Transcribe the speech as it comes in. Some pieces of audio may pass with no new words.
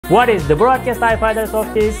What is the broadcast IP address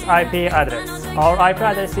of this IP address? Our IP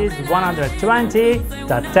address is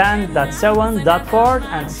 120.10.7.4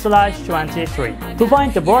 and /23. To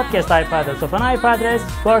find the broadcast IP address of an IP address,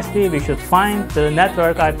 firstly we should find the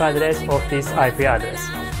network IP address of this IP address.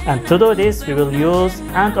 And to do this, we will use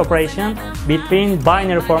AND operation between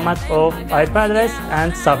binary format of IP address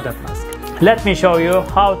and subnet mask. Let me show you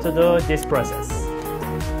how to do this process.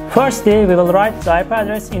 Firstly, we will write the IP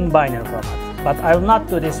address in binary format. But I will not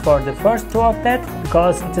do this for the first 2 octet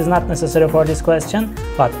because it is not necessary for this question.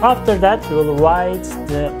 But after that, we will write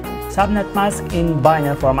the subnet mask in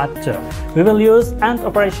binary format too. We will use AND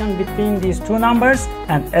operation between these 2 numbers,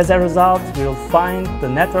 and as a result, we will find the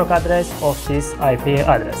network address of this IP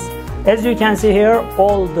address. As you can see here,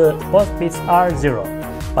 all the host bits are 0.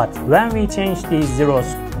 But when we change these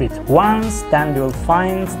zeros bit once, then we will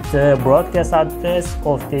find the broadcast address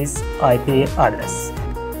of this IP address.